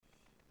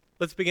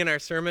Let's begin our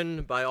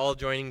sermon by all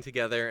joining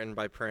together and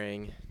by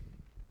praying.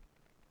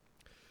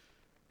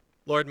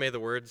 Lord, may the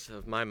words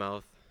of my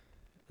mouth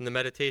and the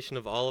meditation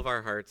of all of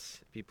our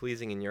hearts be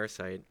pleasing in your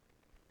sight.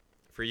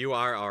 For you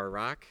are our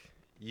rock,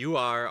 you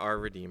are our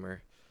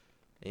Redeemer.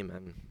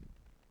 Amen.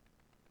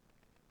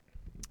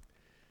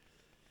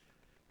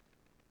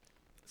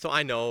 So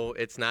I know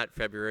it's not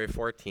February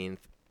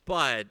 14th,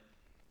 but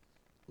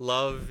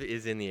love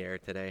is in the air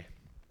today.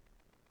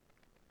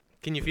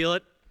 Can you feel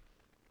it?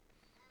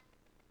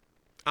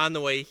 On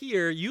the way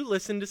here, you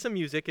listened to some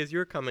music as you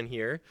were coming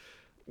here.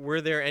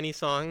 Were there any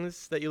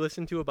songs that you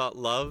listened to about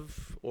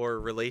love or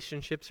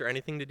relationships or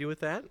anything to do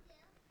with that?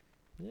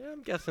 Yeah,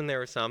 I'm guessing there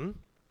were some.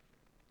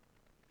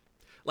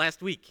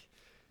 Last week,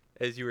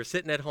 as you were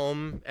sitting at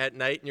home at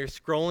night and you're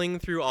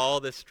scrolling through all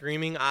the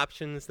streaming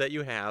options that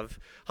you have,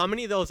 how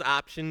many of those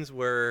options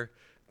were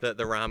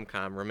the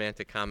rom-com,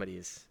 romantic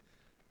comedies?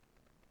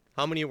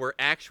 How many were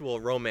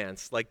actual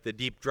romance, like the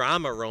deep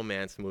drama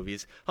romance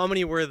movies? How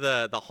many were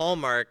the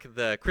Hallmark,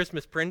 the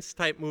Christmas Prince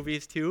type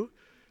movies too?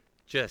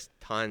 Just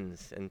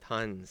tons and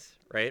tons,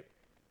 right?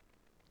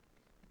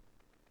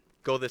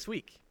 Go this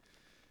week.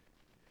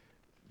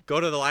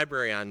 Go to the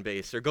library on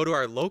base or go to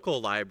our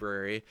local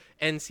library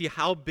and see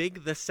how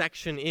big the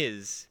section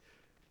is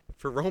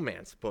for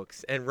romance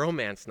books and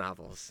romance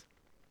novels.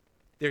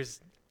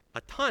 There's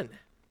a ton.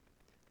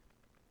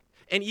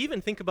 And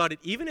even think about it,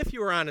 even if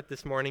you were on it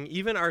this morning,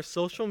 even our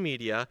social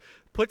media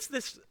puts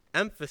this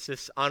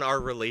emphasis on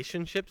our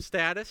relationship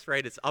status,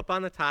 right? It's up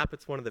on the top.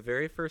 It's one of the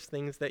very first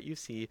things that you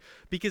see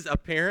because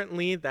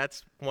apparently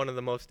that's one of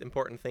the most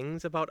important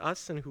things about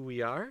us and who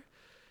we are.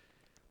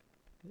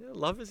 Yeah,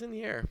 love is in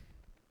the air.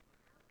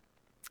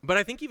 But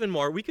I think even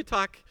more, we could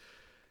talk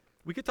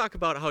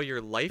about how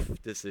your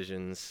life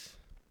decisions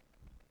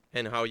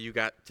and how you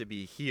got to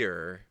be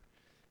here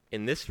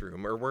in this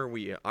room or where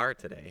we are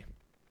today.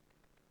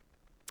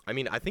 I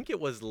mean, I think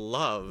it was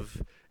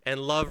love and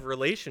love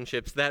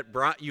relationships that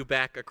brought you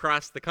back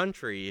across the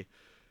country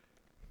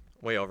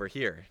way over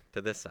here to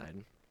this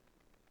side.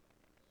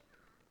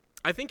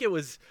 I think it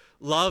was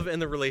love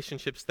and the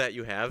relationships that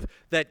you have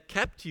that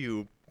kept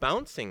you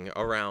bouncing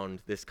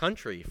around this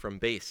country from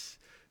base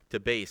to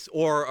base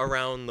or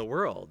around the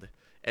world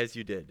as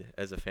you did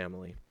as a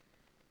family.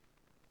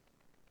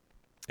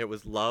 It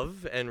was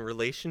love and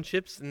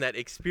relationships and that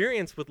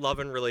experience with love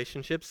and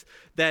relationships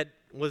that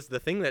was the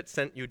thing that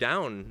sent you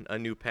down a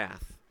new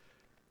path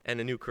and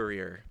a new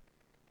career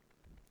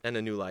and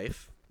a new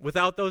life.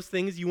 Without those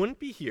things, you wouldn't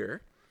be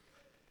here.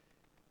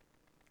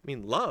 I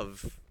mean,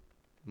 love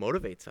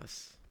motivates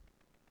us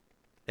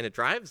and it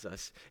drives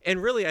us.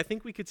 And really, I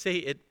think we could say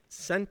it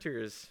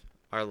centers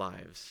our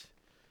lives.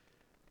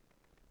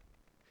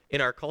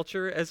 In our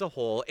culture as a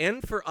whole,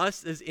 and for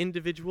us as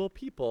individual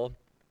people,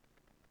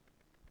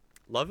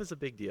 love is a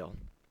big deal.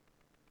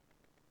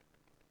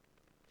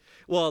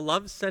 Well, a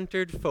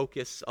love-centered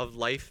focus of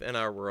life in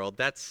our world,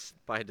 that's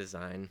by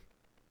design.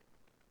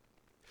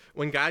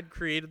 When God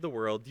created the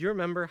world, do you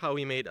remember how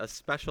he made a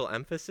special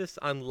emphasis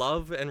on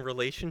love and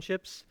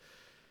relationships?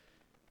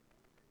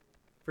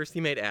 First,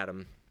 he made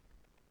Adam.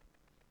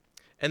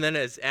 And then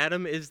as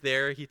Adam is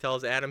there, he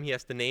tells Adam he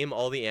has to name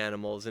all the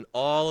animals, and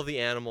all of the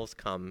animals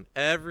come.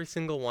 Every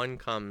single one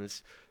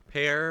comes,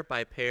 pair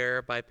by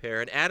pair by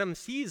pair. And Adam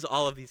sees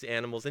all of these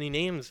animals, and he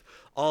names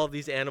all of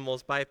these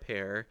animals by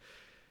pair.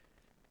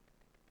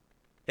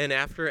 And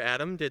after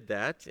Adam did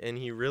that, and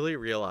he really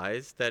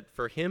realized that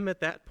for him at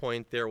that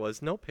point, there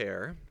was no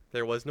pair,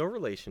 there was no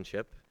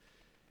relationship,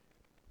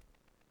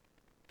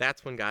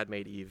 that's when God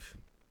made Eve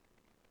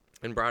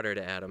and brought her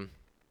to Adam.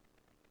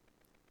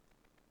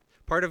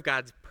 Part of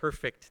God's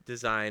perfect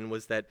design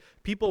was that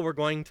people were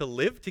going to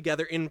live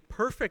together in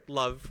perfect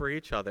love for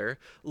each other,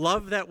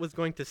 love that was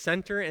going to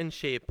center and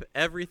shape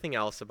everything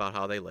else about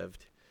how they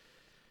lived.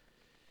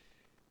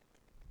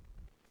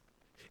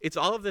 It's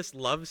all of this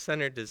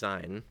love-centered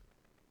design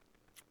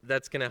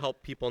that's going to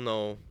help people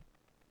know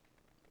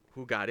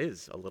who God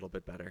is a little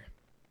bit better.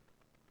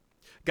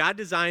 God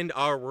designed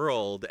our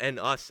world and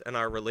us and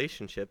our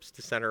relationships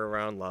to center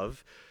around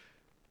love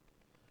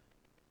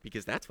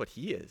because that's what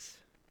he is.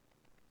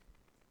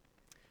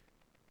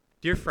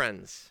 Dear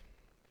friends,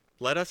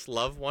 let us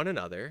love one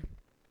another,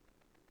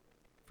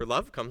 for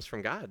love comes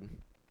from God.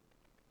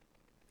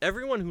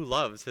 Everyone who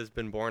loves has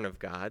been born of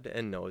God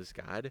and knows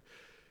God.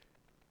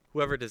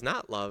 Whoever does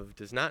not love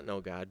does not know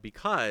God,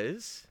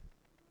 because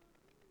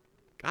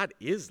God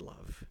is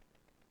love.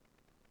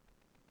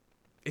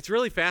 It's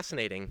really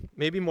fascinating,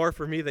 maybe more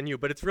for me than you,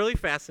 but it's really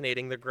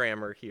fascinating, the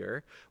grammar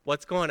here,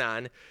 what's going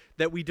on,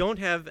 that we don't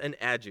have an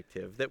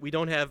adjective, that we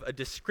don't have a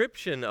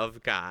description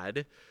of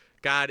God.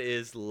 God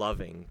is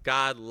loving.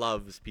 God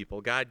loves people.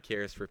 God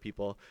cares for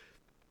people.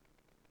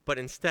 But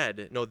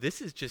instead, no,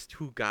 this is just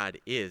who God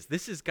is.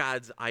 This is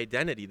God's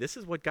identity. This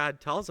is what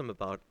God tells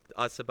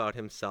us about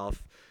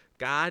himself.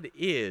 God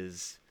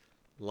is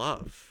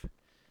love.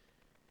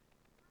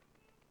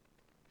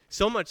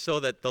 So much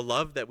so that the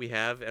love that we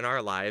have in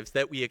our lives,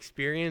 that we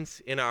experience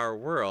in our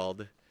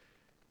world,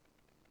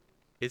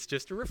 is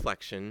just a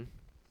reflection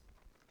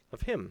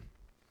of him.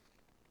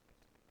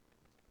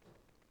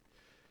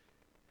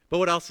 But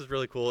what else is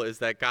really cool is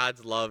that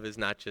God's love is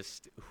not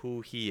just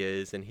who he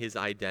is and his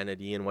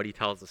identity and what he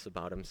tells us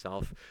about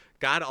himself.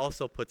 God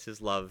also puts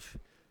his love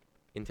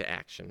into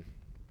action.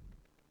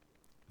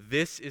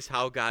 This is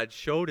how God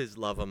showed his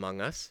love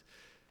among us.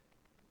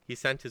 He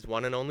sent his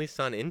one and only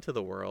Son into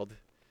the world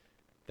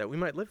that we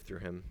might live through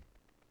him.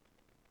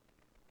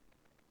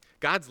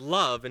 God's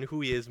love and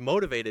who he is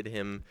motivated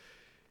him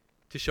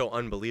to show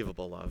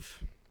unbelievable love.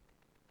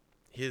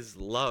 His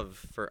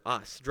love for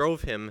us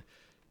drove him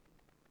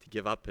to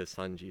give up his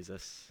Son,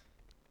 Jesus.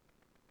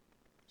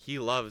 He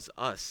loves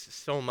us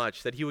so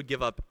much that he would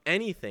give up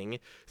anything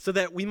so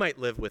that we might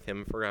live with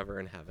him forever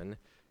in heaven,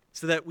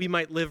 so that we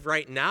might live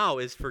right now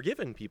as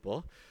forgiven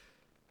people.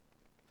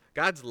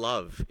 God's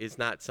love is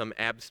not some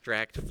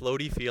abstract,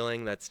 floaty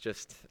feeling that's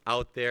just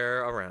out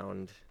there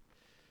around.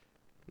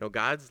 No,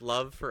 God's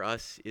love for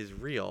us is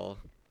real,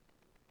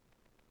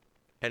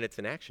 and it's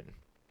in action.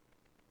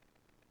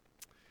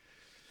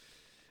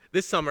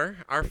 This summer,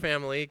 our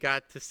family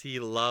got to see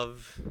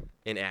love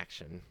in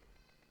action.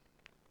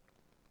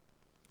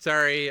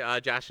 Sorry,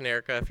 Josh and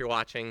Erica, if you're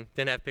watching,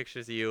 didn't have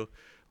pictures of you.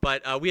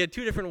 But we had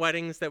 2 different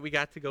weddings that we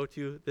got to go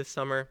to this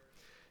summer.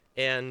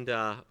 And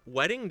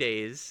wedding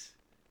days,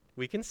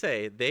 we can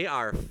say, they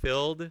are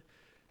filled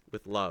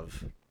with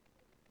love.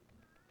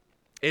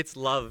 It's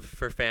love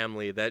for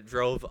family that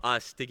drove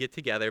us to get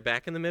together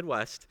back in the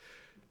Midwest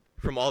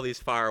from all these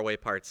faraway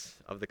parts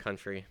of the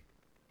country.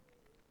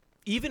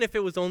 Even if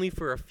it was only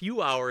for a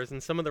few hours,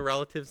 and some of the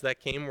relatives that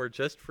came were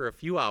just for a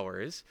few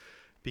hours,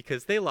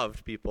 because they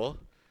loved people,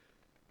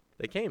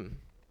 they came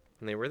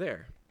and they were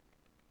there.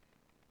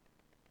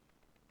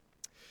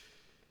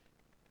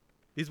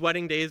 These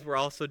wedding days were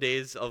also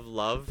days of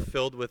love,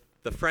 filled with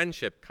the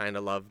friendship kind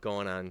of love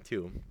going on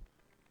too.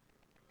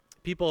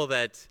 People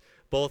that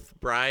both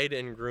bride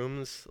and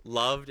grooms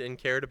loved and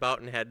cared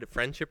about and had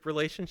friendship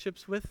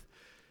relationships with,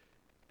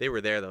 they were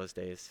there those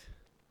days.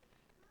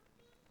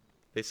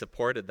 They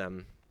supported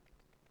them.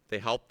 They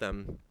helped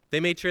them. They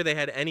made sure they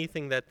had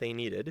anything that they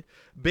needed.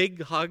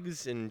 Big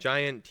hugs and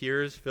giant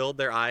tears filled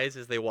their eyes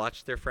as they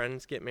watched their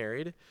friends get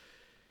married.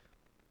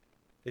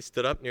 They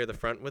stood up near the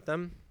front with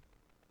them.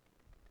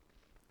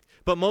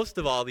 But most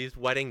of all, these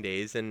wedding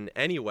days, and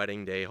any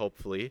wedding day,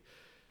 hopefully,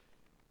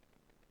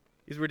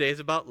 these were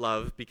days about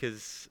love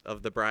because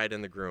of the bride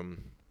and the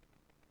groom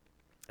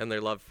and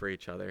their love for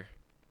each other.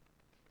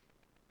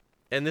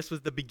 And this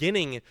was the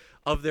beginning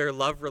of their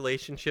love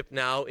relationship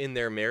now in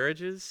their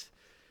marriages,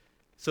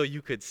 so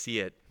you could see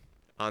it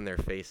on their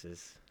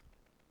faces.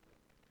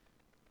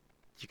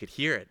 You could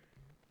hear it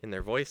in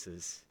their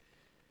voices.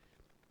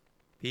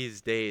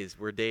 These days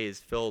were days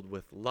filled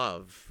with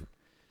love.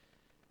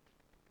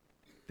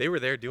 They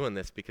were there doing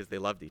this because they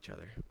loved each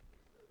other.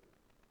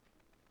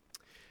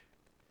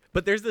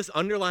 But there's this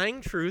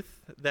underlying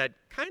truth that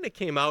kind of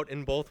came out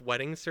in both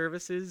wedding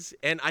services,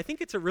 and I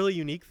think it's a really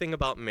unique thing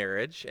about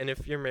marriage, and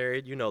if you're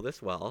married, you know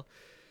this well.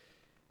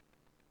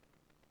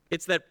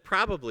 It's that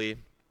probably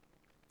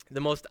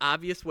the most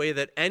obvious way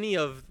that any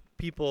of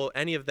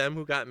them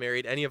who got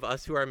married, any of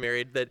us who are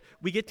married, that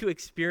we get to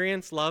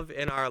experience love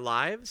in our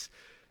lives,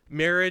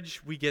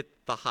 marriage, we get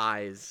the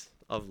highs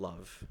of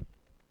love.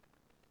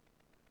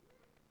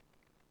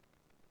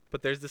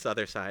 But there's this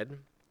other side,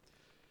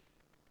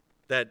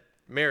 that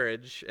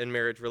marriage and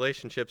marriage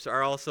relationships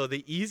are also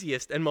the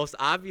easiest and most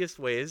obvious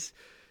ways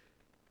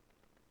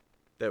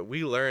that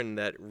we learn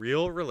that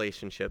real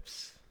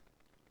relationships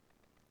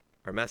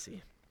are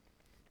messy.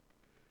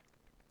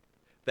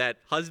 That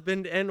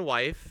husband and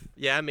wife,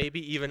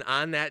 maybe even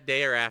on that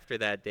day or after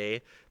that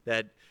day,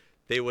 that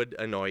they would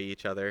annoy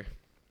each other.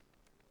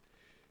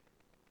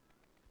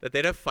 That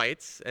they'd have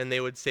fights and they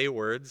would say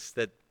words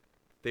that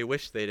they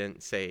wish they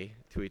didn't say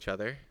to each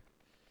other.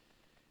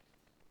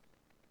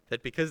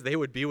 That because they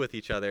would be with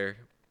each other,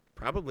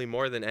 probably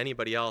more than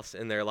anybody else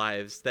in their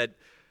lives, that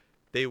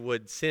they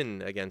would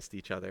sin against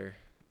each other,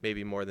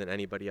 maybe more than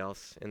anybody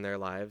else in their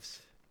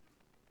lives.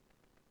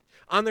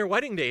 On their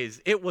wedding days,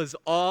 it was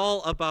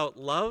all about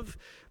love,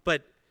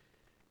 but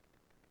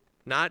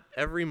not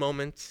every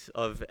moment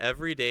of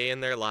every day in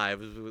their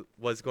lives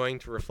was going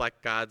to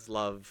reflect God's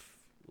love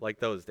like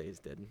those days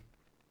did.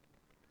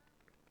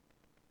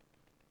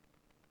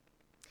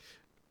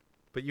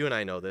 But you and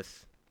I know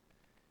this.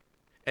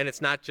 And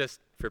it's not just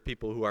for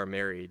people who are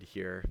married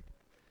here.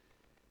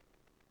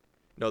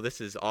 No,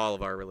 this is all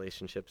of our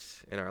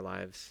relationships in our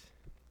lives.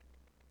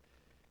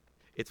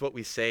 It's what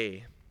we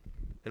say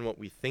and what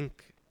we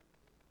think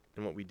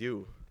and what we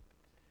do.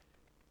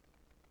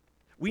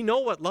 We know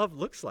what love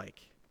looks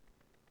like.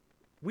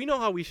 We know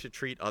how we should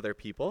treat other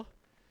people.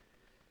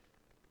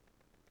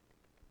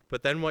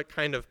 But then what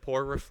kind of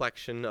poor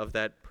reflection of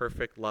that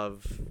perfect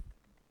love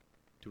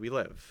do we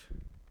live?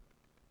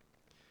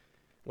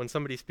 When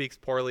somebody speaks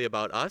poorly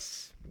about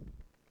us,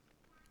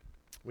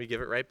 we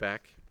give it right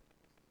back.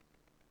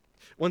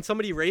 When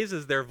somebody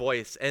raises their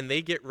voice and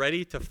they get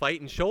ready to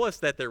fight and show us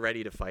that they're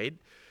ready to fight,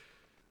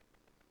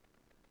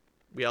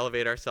 we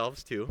elevate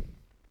ourselves too.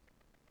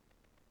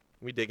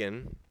 We dig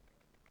in.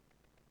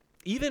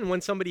 Even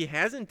when somebody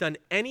hasn't done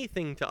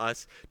anything to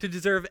us to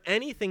deserve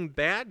anything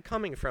bad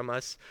coming from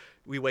us,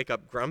 we wake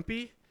up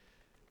grumpy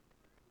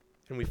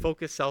and we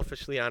focus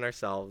selfishly on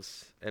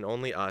ourselves and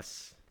only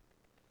us.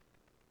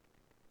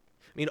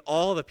 I mean,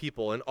 all the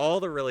people and all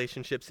the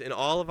relationships in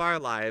all of our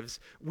lives,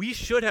 we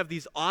should have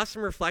these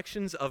awesome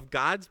reflections of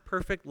God's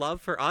perfect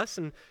love for us,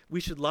 and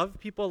we should love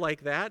people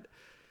like that.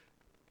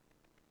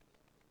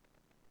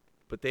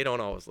 But they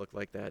don't always look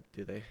like that,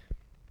 do they?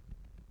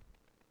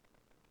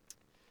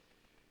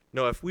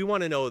 No, if we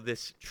want to know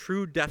this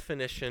true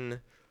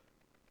definition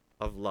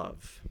of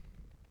love,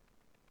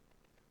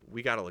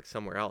 we got to look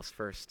somewhere else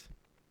first.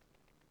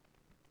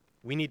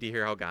 We need to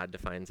hear how God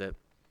defines it.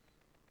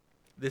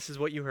 This is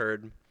what you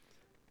heard.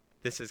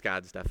 This is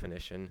God's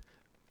definition.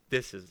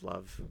 This is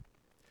love.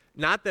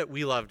 Not that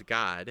we loved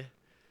God,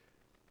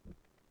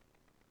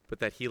 but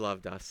that he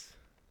loved us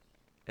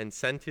and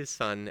sent his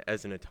Son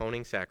as an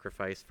atoning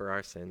sacrifice for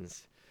our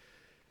sins.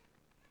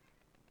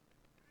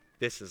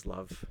 This is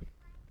love.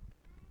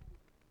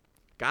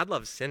 God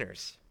loves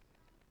sinners.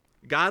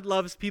 God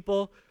loves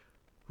people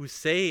who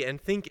say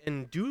and think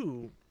and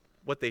do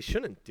what they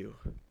shouldn't do.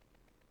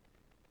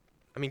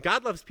 I mean,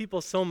 God loves people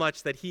so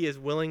much that he is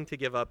willing to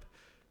give up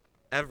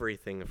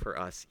everything for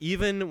us,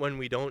 even when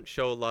we don't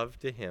show love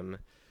to him.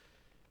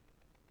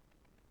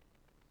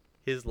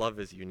 His love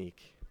is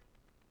unique.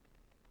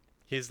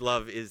 His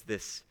love is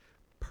this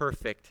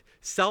perfect,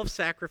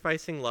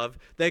 self-sacrificing love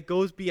that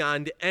goes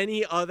beyond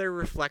any other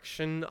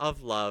reflection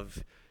of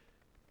love.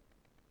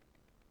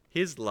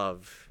 His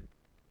love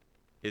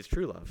is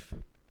true love.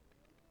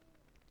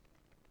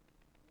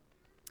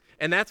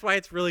 And that's why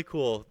it's really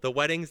cool. The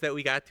weddings that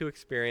we got to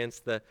experience,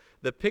 the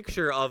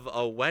picture of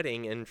a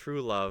wedding in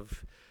true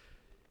love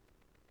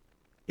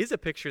is a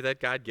picture that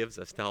God gives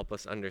us to help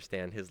us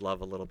understand his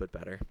love a little bit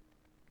better.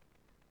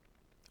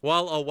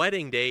 While a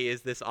wedding day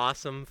is this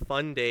awesome,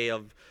 fun day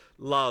of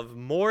love,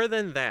 more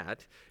than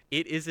that,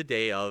 it is a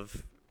day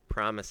of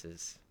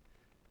promises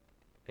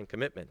and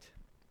commitment.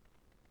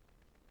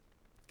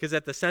 Because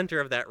at the center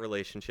of that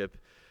relationship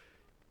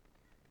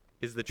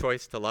is the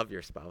choice to love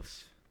your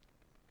spouse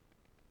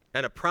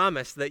and a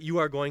promise that you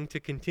are going to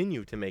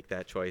continue to make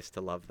that choice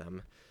to love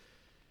them.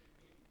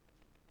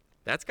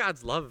 That's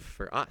God's love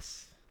for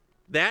us.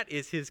 That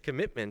is his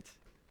commitment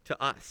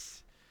to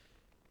us.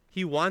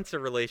 He wants a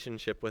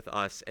relationship with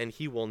us, and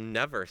he will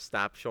never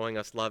stop showing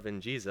us love in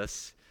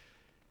Jesus.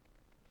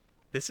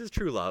 This is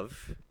true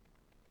love.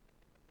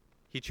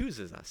 He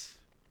chooses us.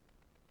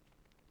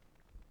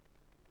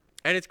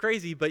 And it's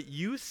crazy, but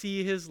you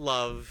see his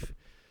love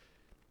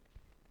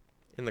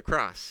in the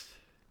cross.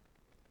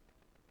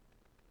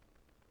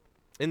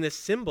 In this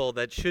symbol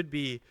that should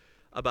be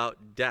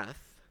about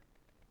death.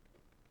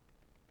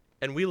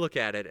 And we look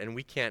at it and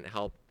we can't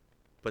help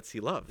but see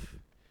love.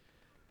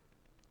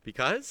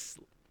 Because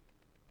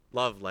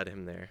love led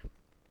him there.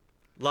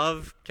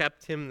 Love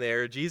kept him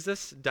there.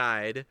 Jesus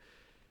died,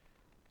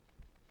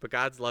 but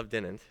God's love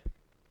didn't.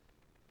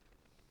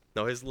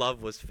 No, his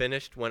love was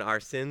finished when our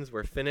sins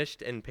were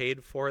finished and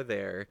paid for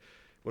there.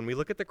 When we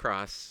look at the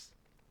cross,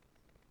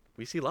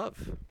 we see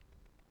love.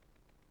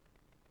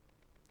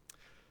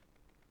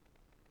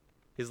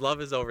 His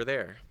love is over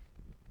there.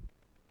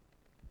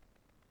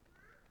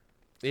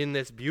 In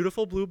this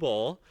beautiful blue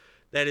bowl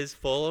that is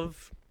full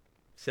of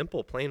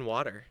simple, plain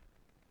water.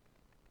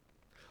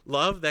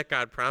 Love that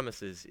God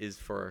promises is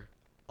for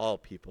all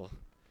people.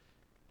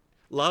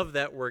 Love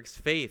that works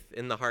faith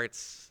in the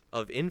hearts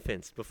of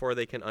infants before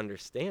they can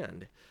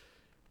understand.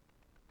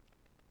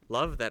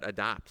 Love that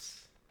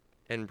adopts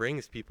and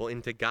brings people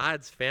into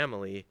God's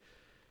family.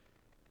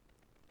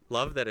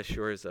 Love that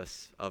assures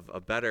us of a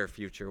better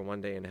future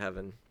one day in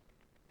heaven.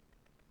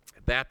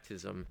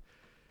 Baptism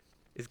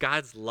is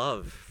God's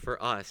love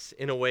for us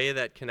in a way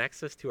that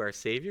connects us to our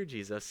Savior,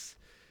 Jesus.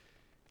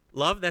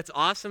 Love that's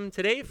awesome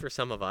today for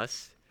some of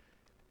us,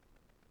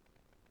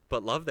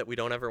 but love that we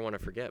don't ever want to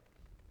forget.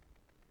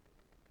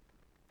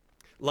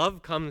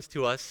 Love comes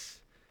to us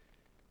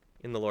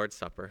in the Lord's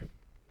Supper.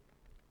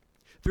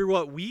 Through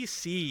what we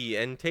see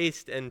and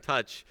taste and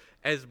touch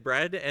as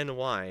bread and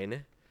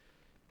wine,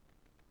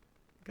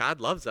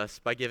 God loves us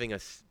by giving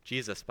us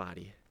Jesus'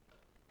 body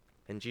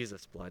and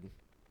Jesus' blood.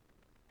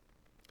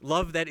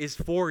 Love that is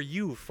for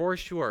you, for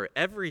sure,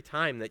 every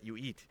time that you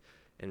eat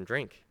and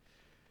drink.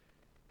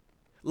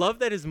 Love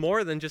that is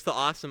more than just the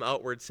awesome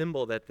outward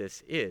symbol that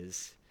this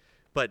is,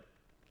 but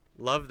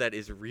love that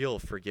is real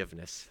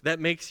forgiveness, that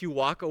makes you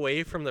walk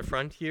away from the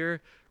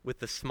frontier with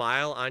the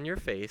smile on your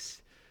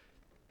face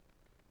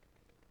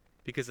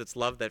because it's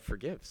love that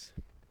forgives.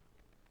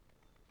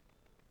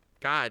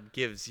 God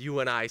gives you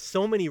and I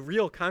so many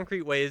real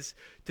concrete ways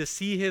to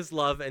see his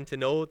love and to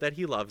know that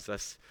he loves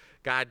us.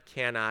 God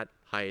cannot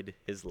hide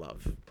his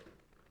love.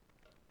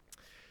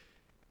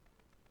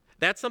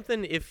 That's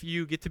something, if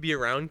you get to be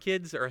around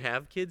kids or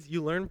have kids,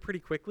 you learn pretty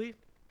quickly.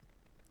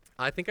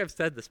 I think I've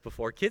said this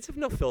before. Kids have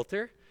no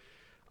filter.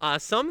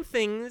 Some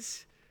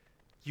things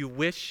you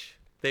wish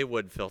they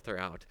would filter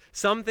out.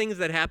 Some things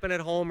that happen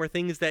at home are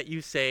things that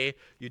you say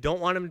you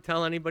don't want them to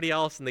tell anybody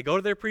else, and they go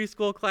to their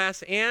preschool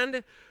class,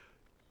 and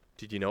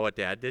did you know what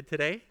Dad did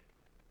today?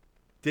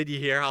 Did you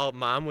hear how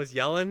Mom was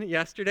yelling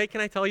yesterday?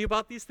 Can I tell you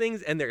about these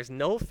things? And there's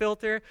no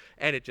filter,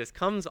 and it just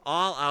comes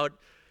all out.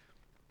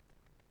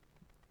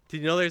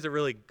 Did you know there's a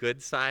really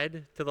good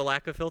side to the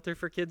lack of filter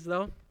for kids,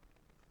 though?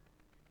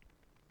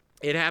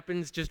 It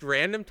happens just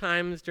random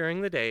times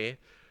during the day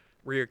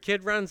where your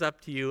kid runs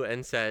up to you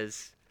and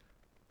says,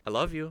 I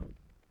love you.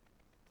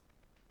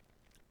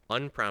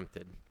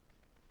 Unprompted.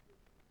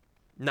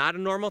 Not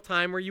a normal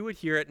time where you would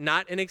hear it,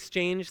 not an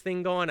exchange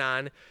thing going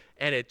on,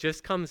 and it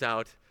just comes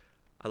out,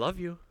 I love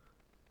you.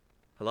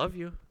 I love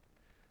you.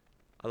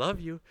 I love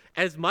you.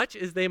 As much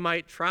as they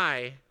might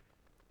try,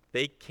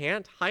 they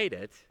can't hide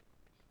it,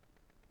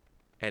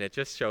 and it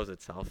just shows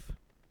itself.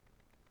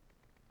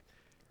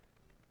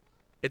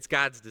 It's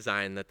God's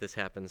design that this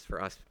happens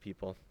for us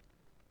people.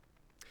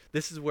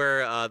 This is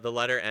where the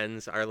letter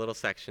ends our little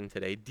section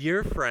today.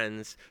 Dear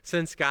friends,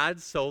 since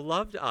God so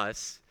loved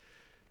us,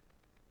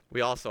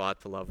 we also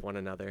ought to love one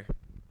another.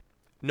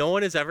 No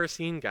one has ever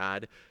seen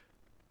God,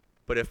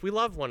 but if we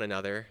love one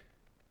another,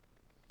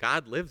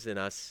 God lives in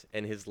us,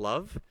 and his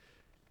love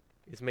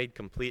is made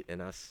complete in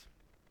us.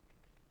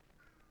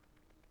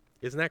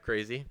 Isn't that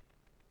crazy?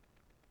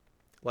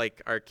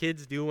 Like our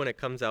kids do when it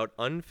comes out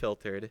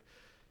unfiltered,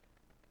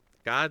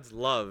 God's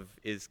love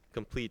is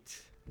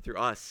complete through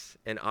us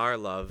and our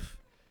love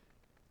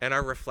and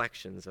our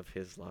reflections of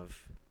his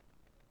love.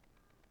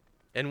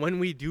 And when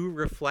we do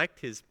reflect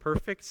his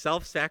perfect,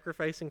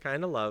 self-sacrificing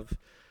kind of love,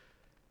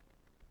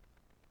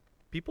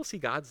 people see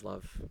God's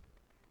love.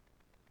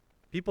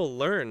 People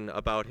learn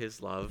about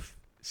his love.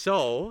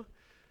 So,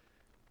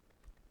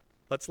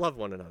 let's love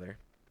one another.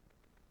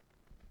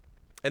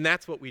 And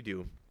that's what we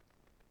do.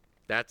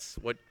 That's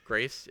what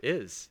grace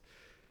is.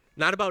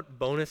 Not about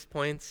bonus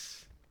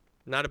points,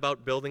 not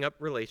about building up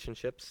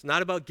relationships,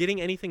 not about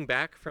getting anything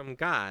back from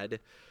God,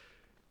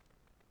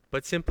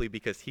 but simply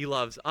because he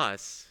loves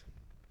us,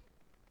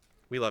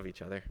 we love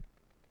each other.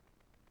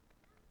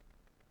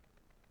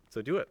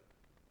 So do it.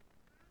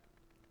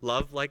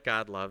 Love like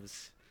God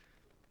loves.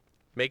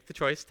 Make the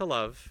choice to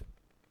love.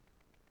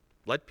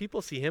 Let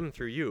people see him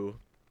through you,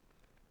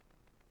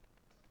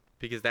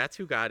 because that's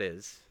who God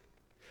is.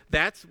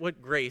 That's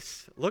what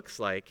grace looks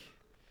like.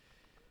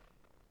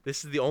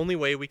 This is the only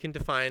way we can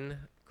define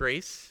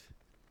grace,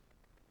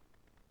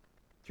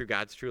 through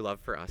God's true love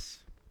for us.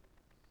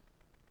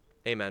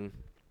 Amen.